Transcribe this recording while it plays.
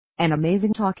An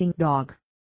amazing talking dog.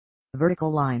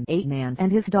 Vertical line. A man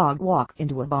and his dog walk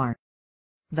into a bar.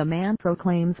 The man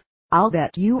proclaims, "I'll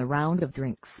bet you a round of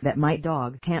drinks that my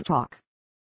dog can't talk."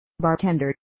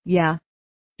 Bartender, "Yeah.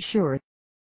 Sure.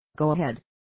 Go ahead."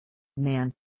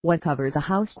 Man, "What covers a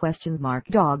house?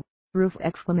 Dog, roof!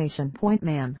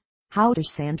 Man, how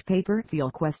does sandpaper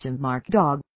feel?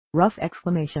 Dog, rough!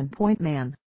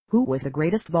 Man, who was the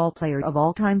greatest ball player of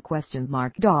all time?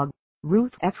 Dog,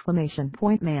 roof!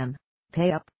 Man,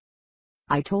 pay up.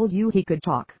 I told you he could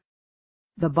talk."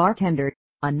 The bartender,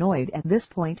 annoyed at this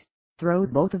point,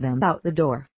 throws both of them out the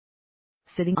door.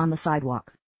 Sitting on the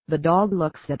sidewalk, the dog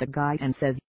looks at the guy and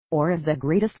says, "Or is the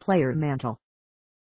greatest player Mantle?"